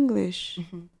speak English.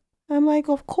 Mm-hmm. I'm like,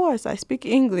 of course, I speak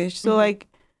English. So, Mm-hmm. like,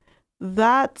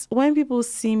 that, when people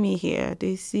see me here,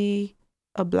 they see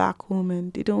a Black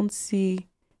woman. They don't see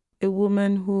a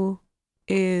woman who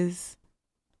is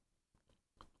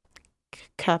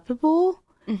capable.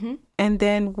 Mm-hmm. And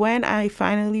then when I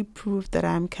finally prove that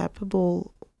I'm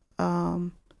capable,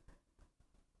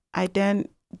 it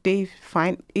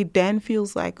then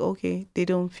feels like, okay, they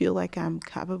don't feel like I'm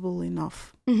capable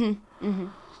enough. Mm-hmm. Mm-hmm.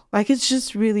 Like,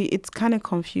 it's kind of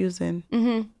confusing.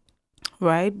 Mm-hmm.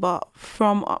 Right? But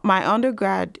from my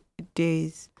undergrad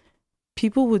days,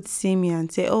 people would see me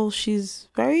and say, oh, she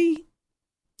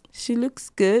looks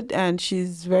good, and she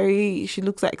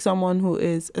looks like someone who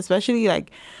is, especially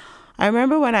like, I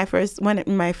remember when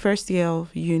in my first year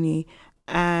of uni,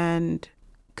 and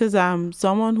because I'm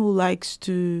someone who likes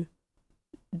to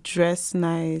dress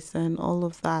nice and all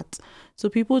of that. So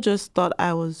people just thought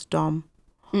I was dumb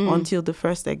until the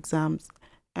first exams.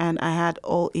 And I had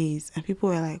all A's, and people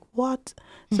were like, what?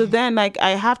 So then, like,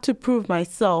 I have to prove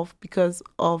myself because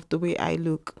of the way I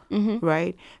look,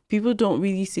 right? People don't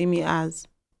really see me as,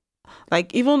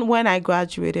 like, even when I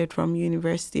graduated from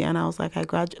university and I was like, I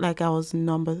was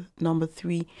number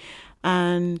 3,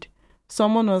 and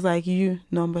someone was like, you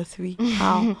number 3,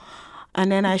 how?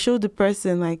 And then I showed the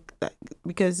person, like,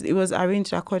 because it was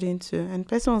arranged according to, and the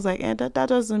person was like, that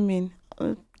doesn't mean,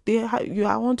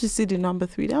 I want to see the number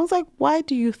 3. Then I was like, why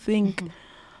do you think?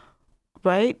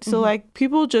 Right? So like,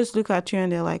 people just look at you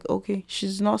and they're like, okay,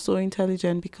 she's not so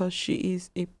intelligent because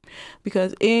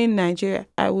because in Nigeria,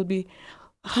 I would be,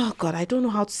 oh God, I don't know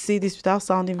how to say this without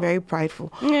sounding very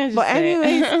prideful. Yeah, but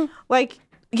anyways, like,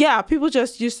 yeah, people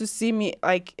just used to see me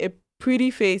like a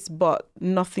pretty face, but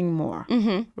nothing more.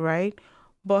 Right?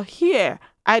 But here,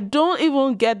 I don't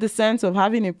even get the sense of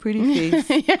having a pretty face.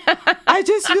 I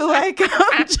just feel like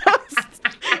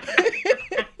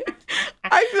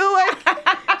I feel like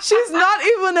she's not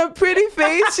even a pretty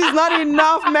face. She's not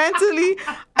enough mentally.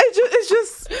 It's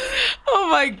just. Oh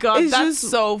my God, that's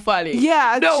just so funny.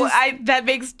 Yeah. That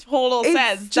makes total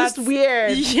sense. It's just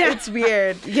weird. Yeah. It's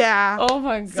weird. Yeah. Oh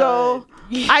my God. So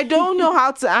I don't know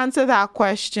how to answer that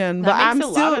question, but makes a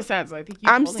lot of sense. I think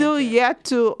I'm still yet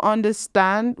to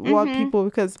understand what people,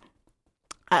 because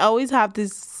I always have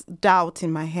this doubt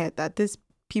in my head that these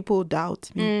people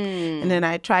doubt me, and then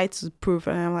I try to prove,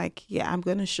 and I'm like, yeah, I'm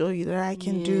gonna show you that I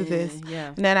can do this,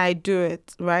 and then I do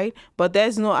it, right? But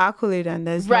there's no accolade and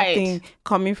there's nothing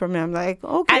coming from me. I'm like,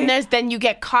 okay, and then you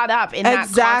get caught up in that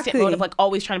constant mode of like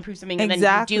always trying to prove something, and then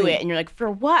you do it, and you're like, for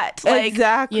what? Like, they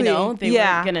weren't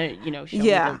gonna show me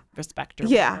the respect or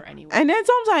whatever anyway. And then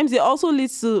sometimes it also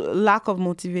leads to lack of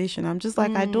motivation. I'm just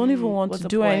like, I don't even want to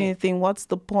do anything. What's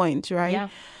the point, right? Yeah.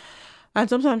 And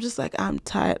sometimes I'm just like, I'm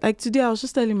tired. Like today, I was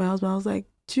just telling my husband, I was like,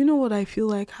 do you know what I feel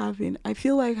like having? I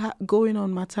feel like going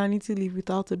on maternity leave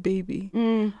without a baby.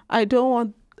 I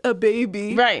don't a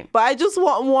baby. Right. But I just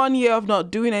want 1 year of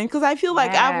not doing it because I feel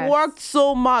like I've Yes. worked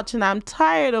so much and I'm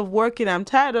tired of working. I'm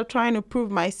tired of trying to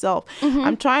prove myself.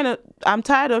 I'm tired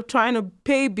of trying to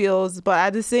pay bills, but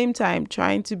at the same time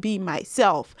trying to be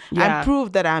myself Yeah. and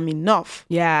prove that I'm enough.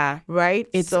 Yeah. Right?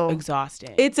 It's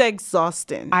exhausting. It's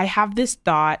exhausting. I have this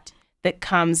thought that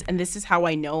comes, and this is how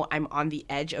I know I'm on the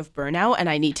edge of burnout and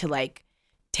I need to like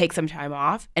take some time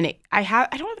off. And I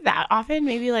don't have that often,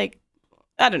 maybe like,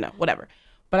 I don't know, whatever.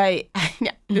 But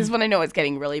this is when I know it's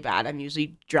getting really bad. I'm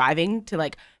usually driving to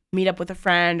like meet up with a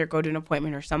friend or go to an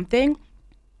appointment or something.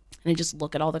 And I just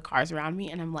look at all the cars around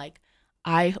me and I'm like,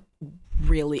 I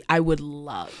would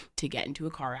love to get into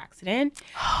a car accident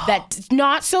that's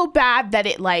not so bad that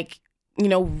it like, you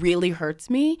know, really hurts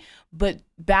me, but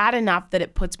bad enough that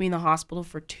it puts me in the hospital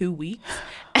for 2 weeks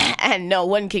and no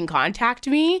one can contact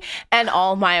me and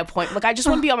all my appointments. Like, I just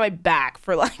want to be on my back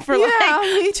for like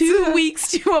 2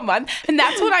 weeks to a month. And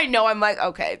that's when I know I'm like,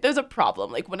 okay, there's a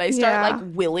problem. Like when I start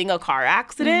like willing a car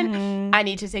accident, I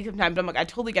need to take some time. But I'm like, I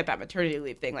totally get that maternity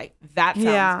leave thing. Like that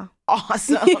sounds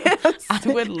awesome. Yes. I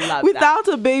would love without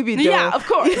a baby though. Yeah, of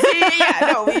course.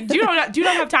 Yeah. No, we do not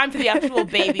have time for the actual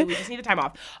baby. We just need a time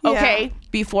off. Okay,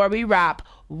 before we wrap,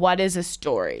 what is a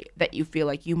story that you feel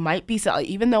like you might be selling,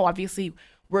 even though obviously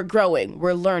we're growing,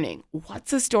 we're learning?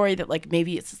 What's a story that like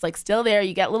maybe it's just like still there,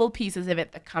 you get little pieces of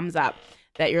it that comes up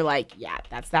that you're like, yeah,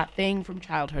 that's that thing from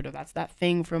childhood or that's that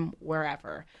thing from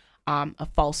wherever, a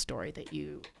false story that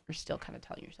you are still kind of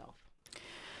telling yourself?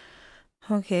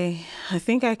 Okay, I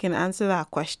think I can answer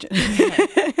that question.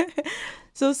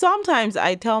 So sometimes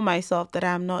I tell myself that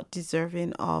I'm not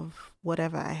deserving of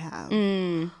whatever I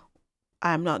have.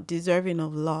 I'm not deserving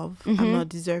of love. I'm not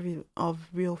deserving of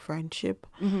real friendship.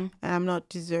 And I'm not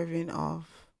deserving of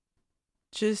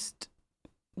just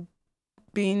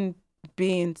being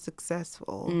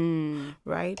successful,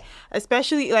 right?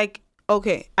 Especially like,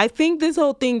 okay, I think this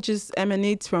whole thing just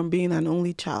emanates from being an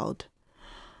only child.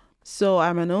 So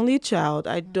I'm an only child.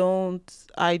 I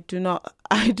do not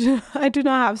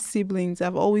have siblings.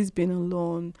 I've always been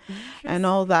alone and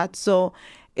all that. So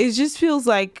it just feels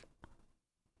like,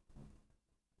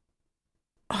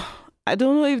 I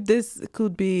don't know if this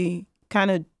could be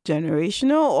kind of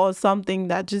generational or something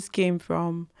that just came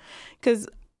from, because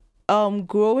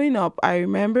growing up, I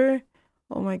remember,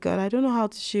 oh my God, I don't know how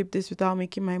to shape this without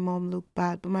making my mom look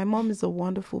bad, but my mom is a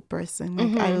wonderful person.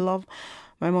 Like I love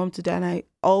my mom to death, and I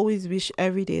always wish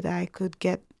every day that I could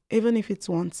get, even if it's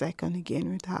 1 second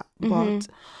again with her. But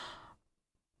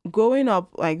growing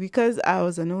up, like, because I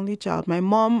was an only child, my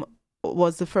mom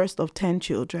was the first of 10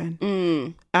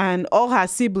 children, and all her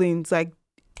siblings, like,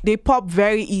 they pop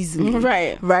very easily,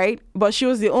 right? But she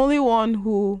was the only one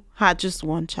who had just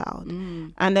one child.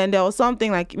 And then there was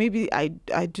something like, maybe I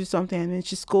do something and then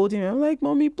she's scolding me. I'm like,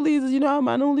 Mommy, please, you know, I'm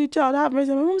an only child, have mercy.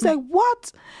 My mom's like,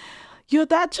 what? You're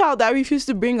that child that refused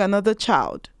to bring another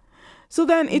child. So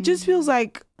then it just feels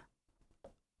like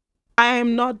I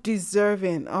am not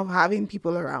deserving of having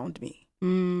people around me.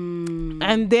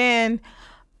 And then,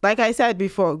 like I said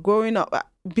before, growing up,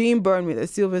 being born with a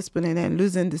silver spoon and then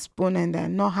losing the spoon and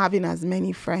then not having as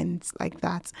many friends like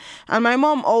that. And my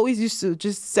mom always used to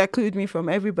just seclude me from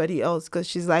everybody else because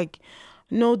she's like,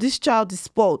 no, this child is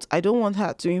spoiled. I don't want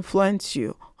her to influence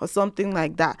you or something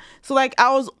like that. So like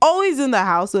I was always in the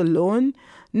house alone,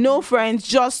 no friends,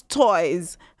 just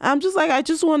toys. I'm just like, I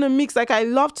just want to mix. Like I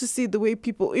love to see the way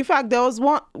people, in fact, there was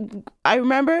one, I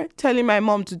remember telling my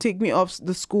mom to take me off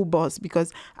the school bus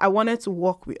because I wanted to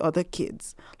walk with other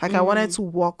kids. Like I wanted to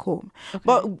walk home. Okay.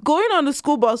 But going on the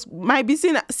school bus might be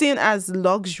seen as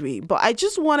luxury, but I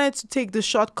just wanted to take the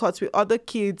shortcuts with other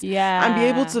kids and be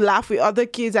able to laugh with other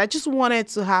kids. I just wanted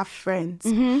to have friends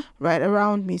right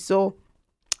around me. So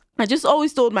I just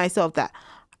always told myself that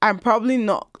I'm probably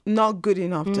not good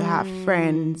enough to have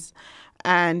friends.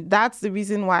 And that's the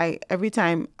reason why every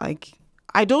time, like,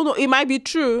 I don't know, it might be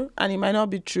true and it might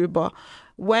not be true, but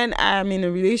when I'm in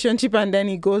a relationship and then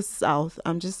it goes south,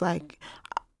 I'm just like,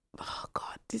 oh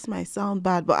God, this might sound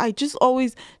bad, but I just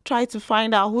always try to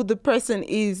find out who the person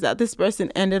is that this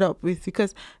person ended up with,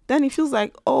 because then it feels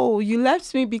like, oh, you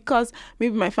left me because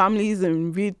maybe my family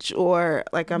isn't rich or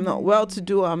like I'm not well to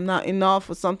do or I'm not enough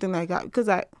or something like that, because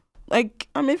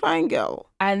I'm a fine girl.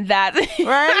 And that,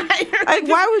 right? Like,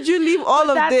 why would you leave all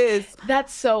of this?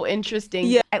 That's so interesting.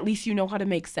 Yeah. At least you know how to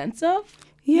make sense of.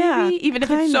 Yeah. Maybe, even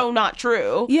if it's so not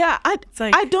true. Yeah. I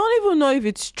don't even know if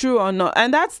it's true or not.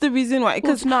 And that's the reason why.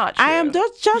 Because it's not true. I am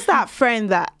just that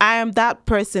friend I am that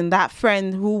person, that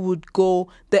friend who would go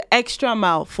the extra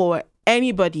mile for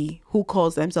anybody who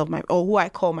calls themselves or who I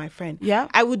call my friend. Yeah.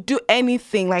 I would do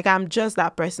anything. Like, I'm just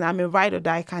that person. I'm a ride or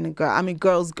die kind of girl. I'm a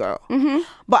girl's girl.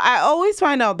 But I always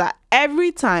find out that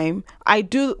every time I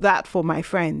do that for my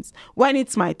friends, when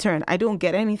it's my turn, I don't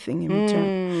get anything in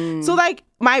return. So like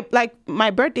my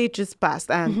birthday just passed,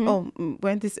 and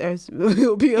when this airs,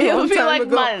 it'll be a long time like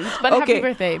ago. months. But happy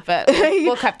birthday! But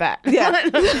we'll cut that. Yeah.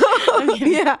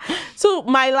 Yeah. So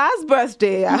my last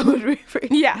birthday, I would rephrase.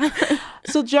 Yeah.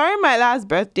 So during my last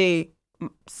birthday,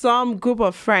 some group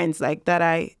of friends like that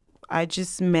I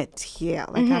just met here.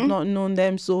 Like, I've not known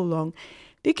them so long.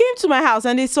 They came to my house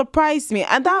and they surprised me.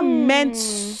 And that meant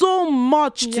so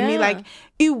much to me. Like,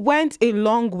 it went a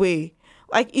long way.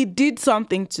 Like, it did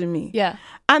something to me. Yeah.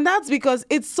 And that's because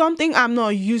it's something I'm not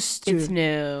used to. It's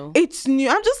new. It's new.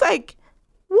 I'm just like,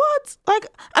 what? Like,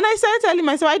 and I started telling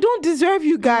myself, I don't deserve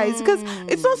you guys, because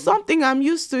it's not something I'm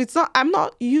used to. I'm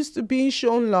not used to being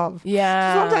shown love.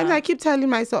 Yeah. So sometimes I keep telling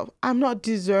myself, I'm not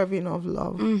deserving of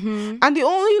love. And the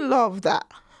only love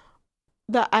that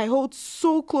I hold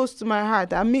so close to my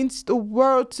heart, that means the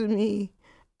world to me,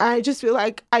 I just feel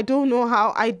like I don't know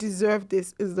how I deserve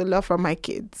this, is the love from my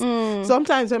kids.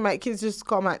 Sometimes when my kids just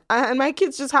come and my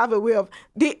kids just have a way of,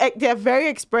 they're very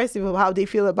expressive of how they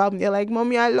feel about me. They're like,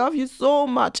 Mommy, I love you so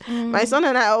much. My son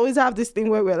and I always have this thing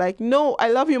where we're like, no, I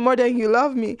love you more than you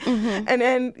love me. And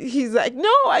then he's like,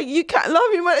 no, you can't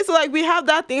love me more. So like, we have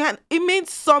that thing, and it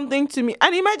means something to me.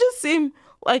 And it might just seem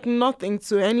like nothing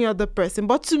to any other person,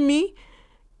 but to me,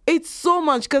 it's so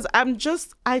much, because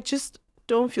I just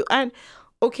don't feel. And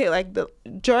okay, like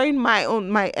during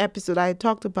my episode, I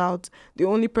talked about the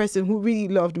only person who really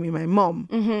loved me, my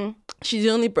mom. She's the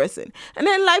only person, and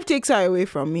then life takes her away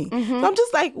from me. So I'm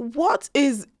just like, what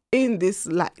is in this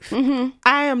life?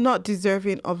 I am not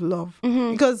deserving of love,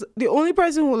 because the only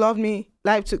person who loved me,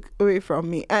 life took away from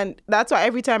me. And that's why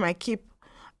every time I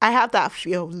have that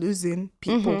fear of losing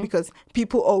people, because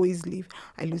people always leave.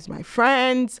 I lose my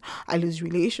friends, I lose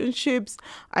relationships,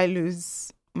 I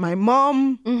lose my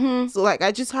mom. So like,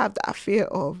 I just have that fear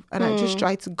of, and I just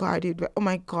try to guard it. But, oh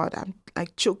my God, I'm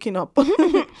like choking up.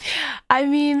 I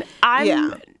mean,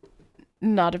 I'm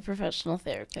not a professional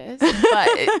therapist,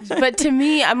 but to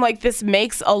me, I'm like, this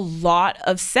makes a lot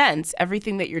of sense,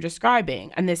 everything that you're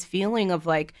describing, and this feeling of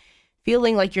like,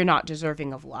 feeling like you're not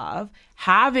deserving of love,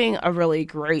 having a really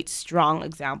great, strong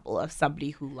example of somebody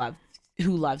who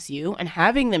loves you, and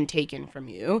having them taken from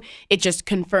you, it just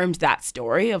confirms that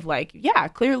story of like, yeah,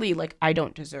 clearly, like, I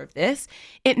don't deserve this.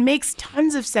 It makes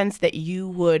tons of sense that you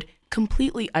would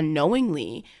completely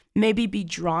unknowingly maybe be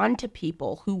drawn to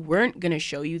people who weren't going to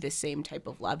show you the same type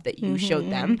of love that you showed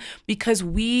them, because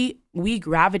we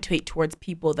gravitate towards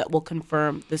people that will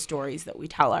confirm the stories that we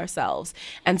tell ourselves.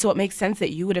 And so it makes sense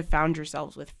that you would have found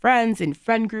yourselves with friends in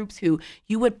friend groups who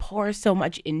you would pour so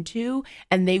much into,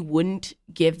 and they wouldn't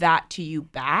give that to you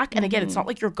back. And again, it's not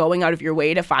like you're going out of your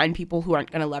way to find people who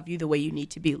aren't going to love you the way you need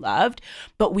to be loved,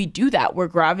 but we do that. We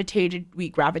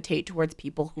gravitate towards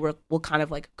people who will kind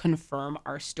of like confirm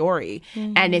our story.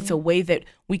 And it's a way that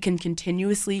we can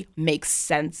continuously make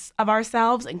sense of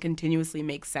ourselves and continuously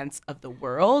make sense of the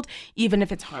world, even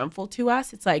if it's harmful to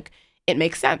us. It's like, it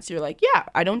makes sense. You're like, yeah,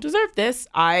 I don't deserve this.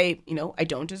 I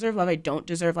don't deserve love. I don't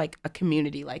deserve like a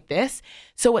community like this.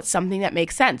 So it's something that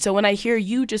makes sense. So when I hear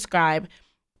you describe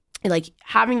like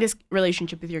having this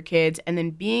relationship with your kids, and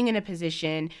then being in a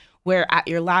position where at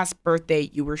your last birthday,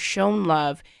 you were shown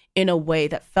love in a way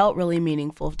that felt really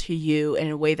meaningful to you, in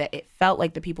a way that it felt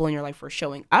like the people in your life were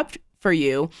showing up for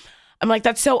you, I'm like,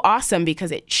 that's so awesome,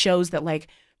 because it shows that like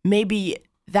maybe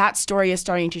that story is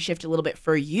starting to shift a little bit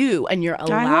for you, and you're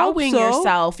allowing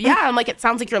yourself. Yeah, I'm like, it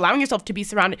sounds like you're allowing yourself to be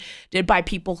surrounded by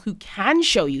people who can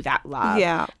show you that love.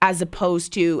 Yeah. As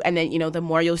opposed to, and then, the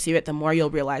more you'll see it, the more you'll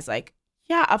realize like,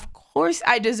 yeah, of course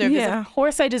I deserve this. Of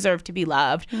course I deserve to be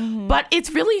loved. But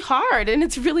it's really hard, and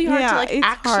it's really hard to like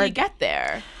actually get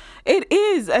there. It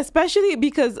is, especially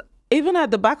because even at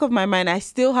the back of my mind, I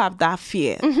still have that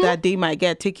fear that they might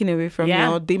get taken away from me,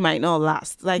 or they might not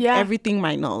last. Like everything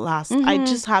might not last. I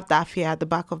just have that fear at the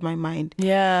back of my mind.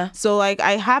 Yeah. So like,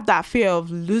 I have that fear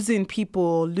of losing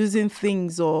people, losing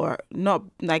things, or not.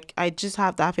 Like, I just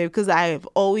have that fear because I have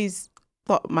always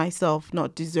thought myself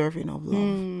not deserving of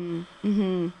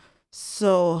love.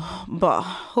 So, but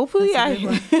hopefully I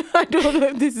don't know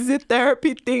if this is a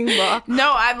therapy thing, but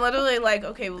no, I'm literally like,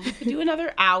 okay, well, we could do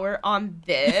another hour on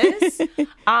this.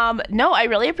 No, I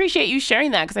really appreciate you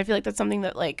sharing that, because I feel like that's something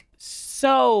that like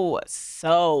so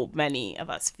many of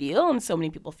us feel, and so many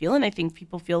people feel, and I think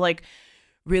people feel like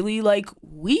really like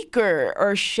weaker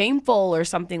or shameful or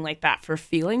something like that for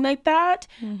feeling like that.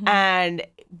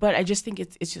 But I just think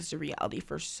it's just a reality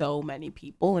for so many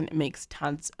people, and it makes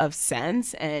tons of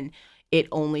sense. And it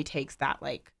only takes that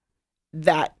like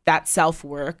that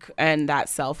self-work and that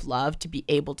self-love to be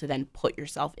able to then put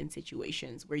yourself in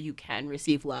situations where you can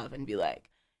receive love and be like,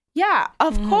 yeah,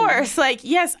 of course, like,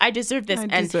 yes, I deserve this.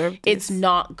 It's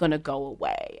not gonna go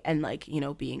away, and like, you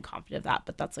know, being confident of that.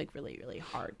 But that's like really, really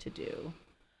hard to do.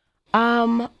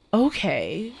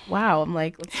 Okay, wow, I'm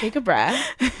like, let's take a breath.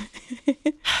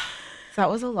 That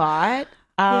was a lot.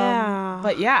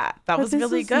 But yeah, that was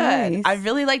really good. Nice. I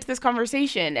really liked this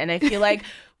conversation, and I feel like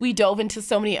we dove into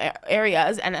so many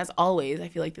areas. And as always, I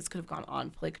feel like this could have gone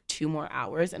on for like 2 more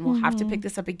hours, and we'll have to pick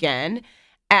this up again.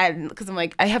 And because I'm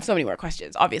like, I have so many more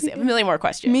questions. Obviously, I have a million more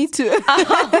questions. Me too. So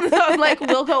I'm like,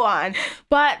 we'll go on.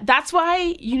 But that's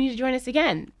why you need to join us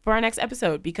again for our next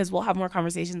episode, because we'll have more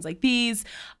conversations like these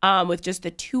with just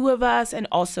the two of us, and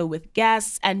also with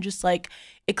guests, and just like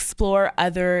explore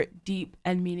other deep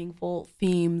and meaningful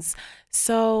themes.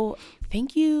 So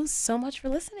thank you so much for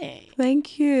listening.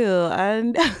 Thank you.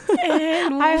 And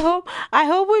I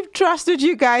hope we've trusted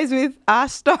you guys with our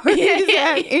stories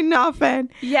enough, and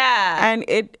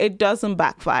it doesn't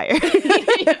backfire.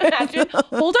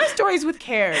 Hold our stories with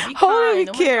care. Hold it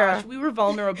with care. Gosh, we were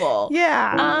vulnerable.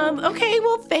 Yeah. Okay,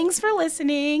 well, thanks for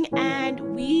listening, and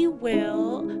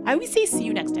I always say see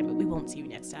you next time, but we won't see you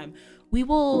next time.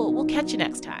 We'll catch you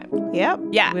next time. Yep.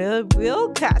 Yeah.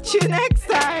 We'll catch you next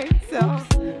time. So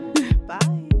bye.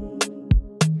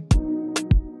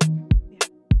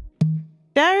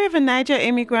 Diary of a Niger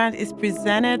Immigrant is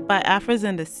presented by Afros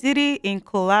in the City in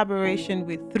collaboration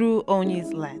with Through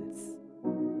Onyie's Lens.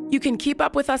 You can keep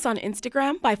up with us on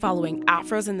Instagram by following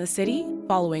Afros in the City,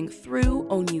 following Through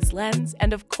Onyie's Lens,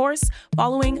 and of course,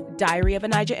 following Diary of a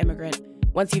Niger Immigrant.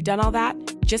 Once you've done all that,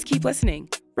 just keep listening.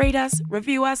 Rate us,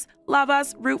 review us, love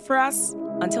us, root for us.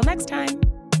 Until next time.